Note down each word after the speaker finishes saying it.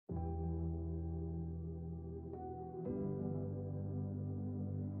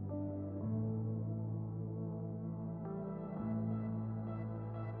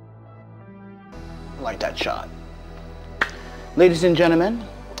like that shot. Ladies and gentlemen,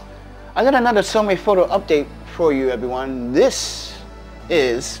 I got another Sunwayfoto update for you, everyone. This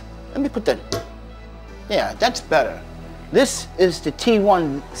is, let me put that, yeah, that's better. This is the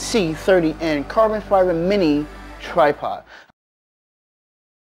T1C30N carbon fiber mini tripod.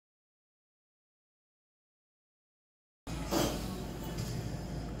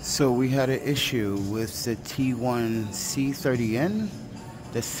 So we had an issue with the T1C30N.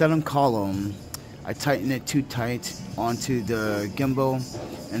 The center column, I tightened it too tight onto the gimbal,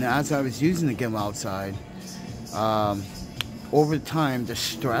 and as I was using the gimbal outside, over time the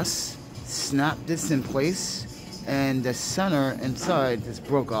stress snapped this in place and the center inside just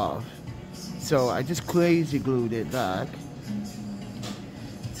broke off. So I just crazy glued it back.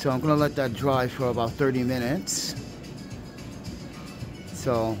 So I'm gonna let that dry for about 30 minutes.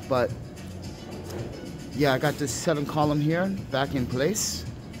 So, but yeah, I got this center column here back in place.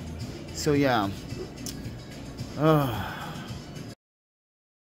 So yeah.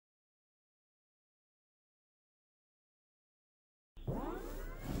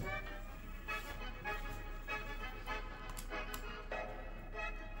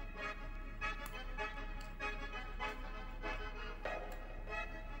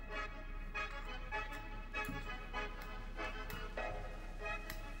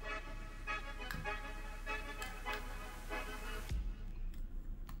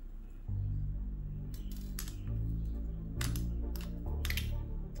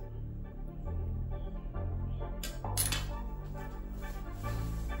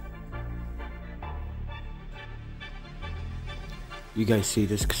 You guys see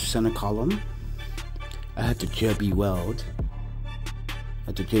this center column? I had to JB weld.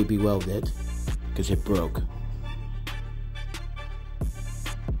 It because it broke.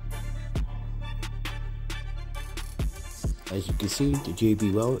 As you can see, the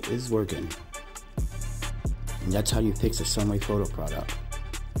JB weld is working. And that's how you fix a Sunwayfoto product.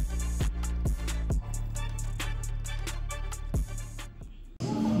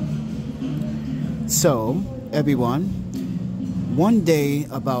 So, everyone, one day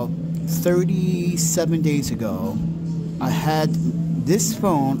about 37 days ago, I had this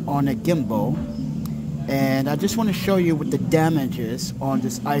phone on a gimbal, and I just want to show you what the damage is on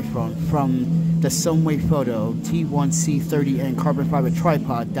this iPhone from the Sunwayfoto T1C30N carbon fiber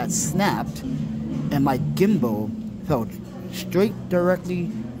tripod that snapped, and my gimbal fell straight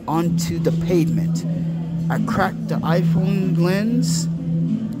directly onto the pavement. I cracked the iPhone lens.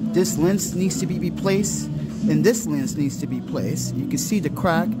 This lens needs to be replaced, and this lens needs to be placed. You can see the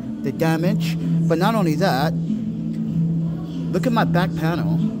crack, the damage, but not only that, look at my back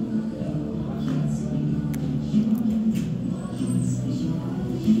panel.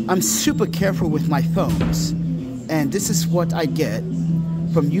 I'm super careful with my phones, and this is what I get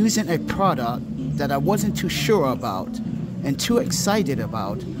from using a product that I wasn't too sure about and too excited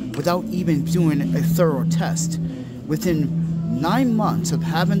about without even doing a thorough test. Within 9 months of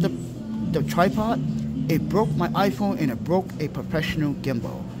having the tripod, it broke my iPhone and it broke a professional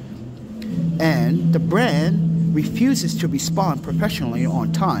gimbal. And the brand refuses to respond professionally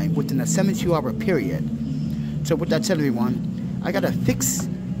on time within a 72-hour period. So with that said, everyone, I gotta fix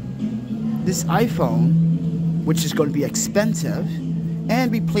this iPhone, which is going to be expensive, and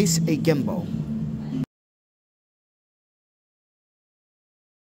replace a gimbal.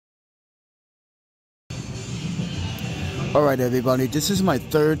 Alright everybody, this is my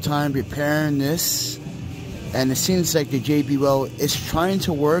third time repairing this, and it seems like the JB weld is trying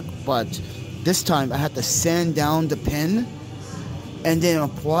to work, but this time I had to sand down the pin and then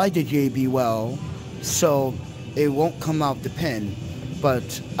apply the JB weld so it won't come out the pin.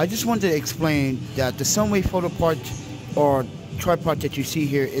 But I just wanted to explain that the Sunwayfoto part or tripod that you see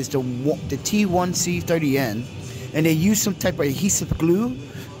here is the T1C30N, and they use some type of adhesive glue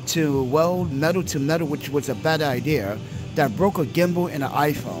to weld metal to metal, which was a bad idea. That broke a gimbal and an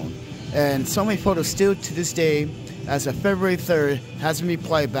iPhone. And Sunwayfoto still to this day, as of February 3rd, hasn't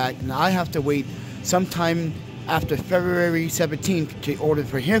replied back, and I have to wait sometime after February 17th to order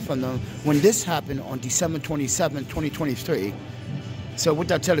to hear from them when this happened on December 27, 2023. So with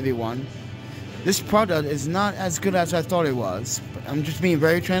that, tell everyone, this product is not as good as I thought it was. But I'm just being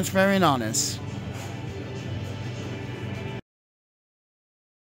very transparent and honest.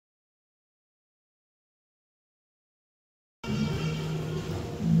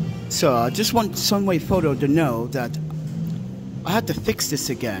 So I just want Sunwayfoto to know that I had to fix this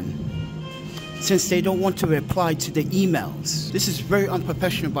again, since they don't want to reply to the emails. This is very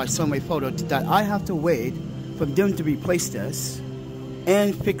unprofessional by Sunwayfoto that I have to wait for them to replace this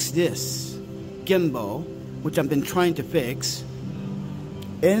and fix this gimbal, which I've been trying to fix,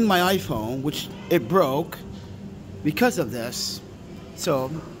 in my iPhone, which it broke because of this.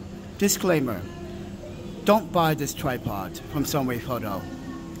 So, disclaimer, don't buy this tripod from Sunwayfoto.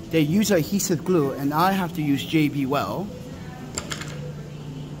 They use adhesive glue and I have to use JB Well.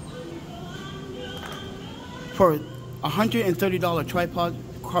 For $130 tripod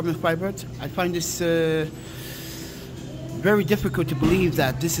carbon fiber, I find this very difficult to believe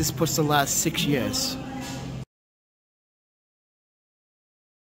that this is supposed to last 6 years.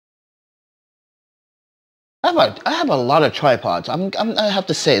 I have a lot of tripods. I have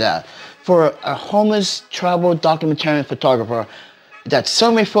to say that. For a homeless travel documentarian photographer, that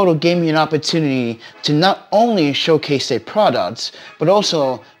Sunwayfoto gave me an opportunity to not only showcase their products, but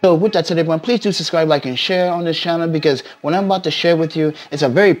also, so with that said, everyone, please do subscribe, like, and share on this channel, because what I'm about to share with you is a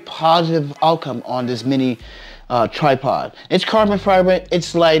very positive outcome on this mini tripod. It's carbon fiber,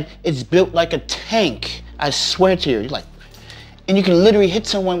 it's light, it's built like a tank. I swear to you, like, and you can literally hit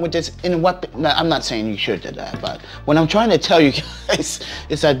someone with this in a weapon. Now, I'm not saying you should do that, but what I'm trying to tell you guys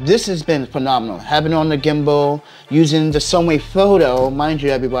is that this has been phenomenal. Having it on the gimbal, using the Sunwayfoto, mind you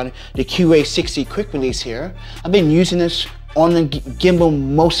everybody, the QA60 quick release here. I've been using this on the gimbal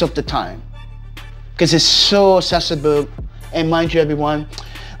most of the time because it's so accessible. And mind you everyone,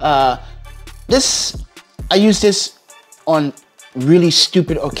 I use this on really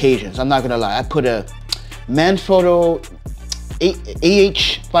stupid occasions. I'm not gonna lie. I put a Manfrotto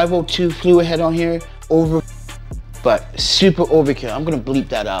AH502 fluid head on here, but super overkill. I'm gonna bleep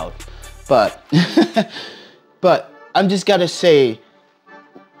that out, but but I'm just gotta say,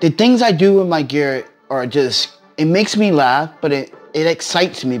 the things I do with my gear are just, it makes me laugh, but it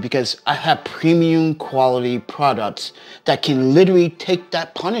excites me because I have premium quality products that can literally take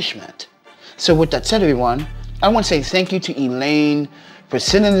that punishment. So with that said, everyone, I want to say thank you to Elaine for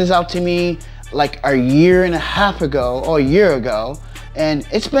sending this out to me like a year and a half ago or a year ago, and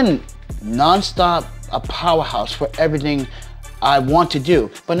it's been non-stop a powerhouse for everything I want to do.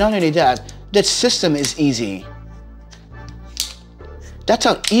 But not only that, this system is easy. That's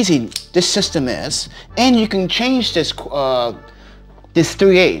how easy this system is. And you can change this this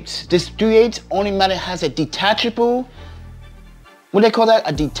 3/8. This 3/8 only matter has a detachable, what do they call that?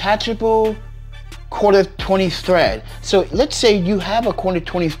 A detachable 1/4-20 thread. So let's say you have a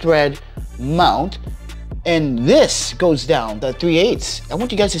 1/4-20 thread mount and this goes down, the 3/8. I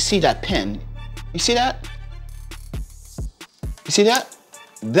want you guys to see that pin. You see that? You see that?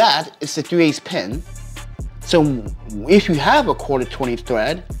 That is the 3/8 pin. So if you have a 1/4-20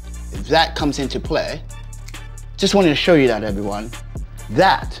 thread, that comes into play. Just wanted to show you that, everyone.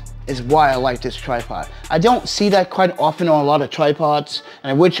 That is why I like this tripod. I don't see that quite often on a lot of tripods,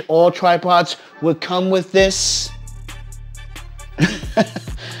 and I wish all tripods would come with this.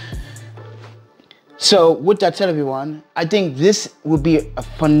 So with that said, everyone, I think this would be a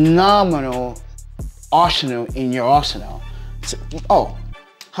phenomenal arsenal in your arsenal. So, oh,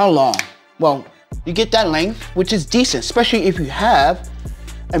 how long? Well, you get that length, which is decent, especially if you have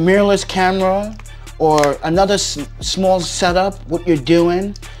a mirrorless camera or another small setup, what you're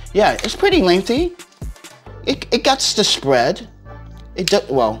doing. Yeah, it's pretty lengthy. It got the spread.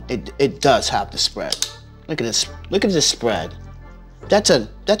 It does have the spread. Look at this. Look at this spread. That's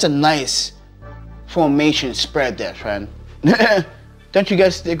a nice formation spread there, friend. Don't you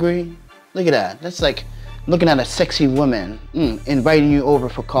guys agree? Look at that. That's like looking at a sexy woman inviting you over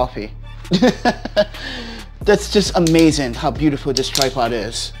for coffee. That's just amazing how beautiful this tripod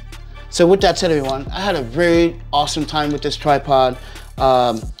is. So with that said, everyone, I had a very awesome time with this tripod.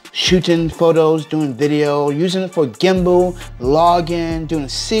 Shooting photos, doing video, using it for gimbal, logging, doing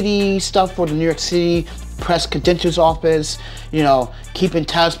city stuff for the New York City press credentials office, you know, keeping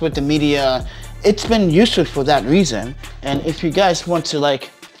tabs with the media. It's been useful for that reason. And if you guys want to, like,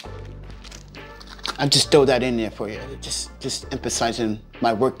 I just throw that in there for you, just emphasizing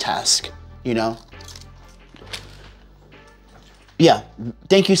my work task, you know. Yeah,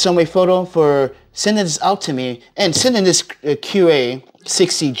 thank you Sunwayfoto for sending this out to me and sending this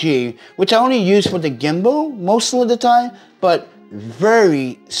QA60G, which I only use for the gimbal most of the time, but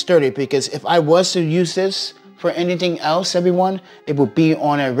very sturdy, because if I was to use this for anything else, everyone, it would be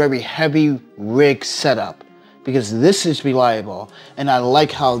on a very heavy rig setup, because this is reliable. And I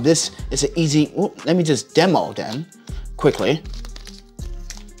like how this is an easy, let me just demo then quickly.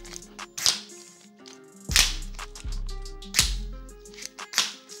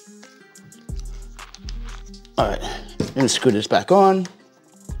 All right, let me screw this back on.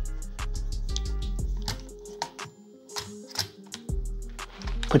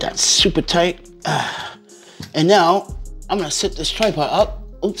 Put that super tight. And now I'm gonna sit this tripod up.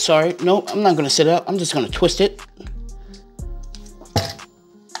 Oops, sorry. No, I'm not gonna sit it up. I'm just gonna twist it.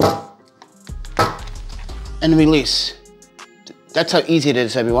 and release. That's how easy it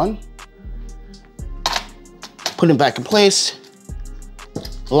is, everyone. Put it back in place,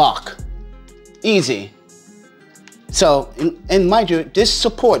 lock, easy. So, and mind you, this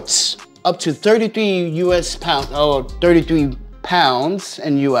supports up to 33 US pounds, or 33 pounds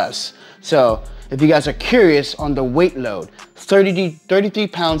in US. So, if you guys are curious on the weight load, 33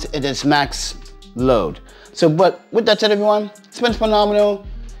 pounds it is max load. So, but with that said, everyone, it's been phenomenal.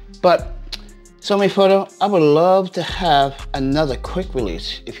 But Sunwayfoto, I would love to have another quick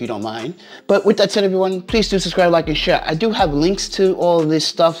release, if you don't mind. But with that said, everyone, please do subscribe, like, and share. I do have links to all of this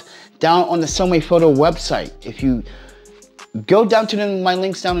stuff down on the Sunwayfoto website. If you go down to my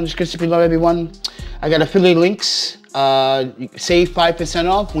links down in the description below, everyone. I got affiliate links. You can save 5%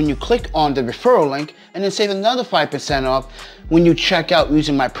 off when you click on the referral link, and then save another 5% off when you check out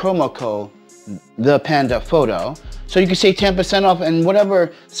using my promo code, ThePandaPhotographer. So you can save 10% off, and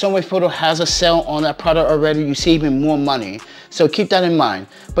whatever Sunwayfoto has a sale on that product already, you save even more money. So keep that in mind.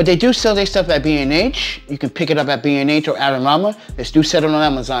 But they do sell their stuff at B&H. You can pick it up at B&H or Adorama. They do sell it on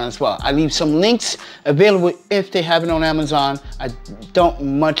Amazon as well. I leave some links available if they have it on Amazon. I don't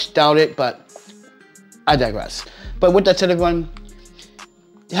much doubt it, but I digress. But with that said, everyone,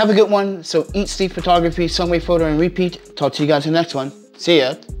 have a good one. So eat, sleep, photography, Sunwayfoto, and repeat. Talk to you guys in the next one. See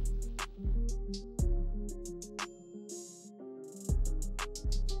ya.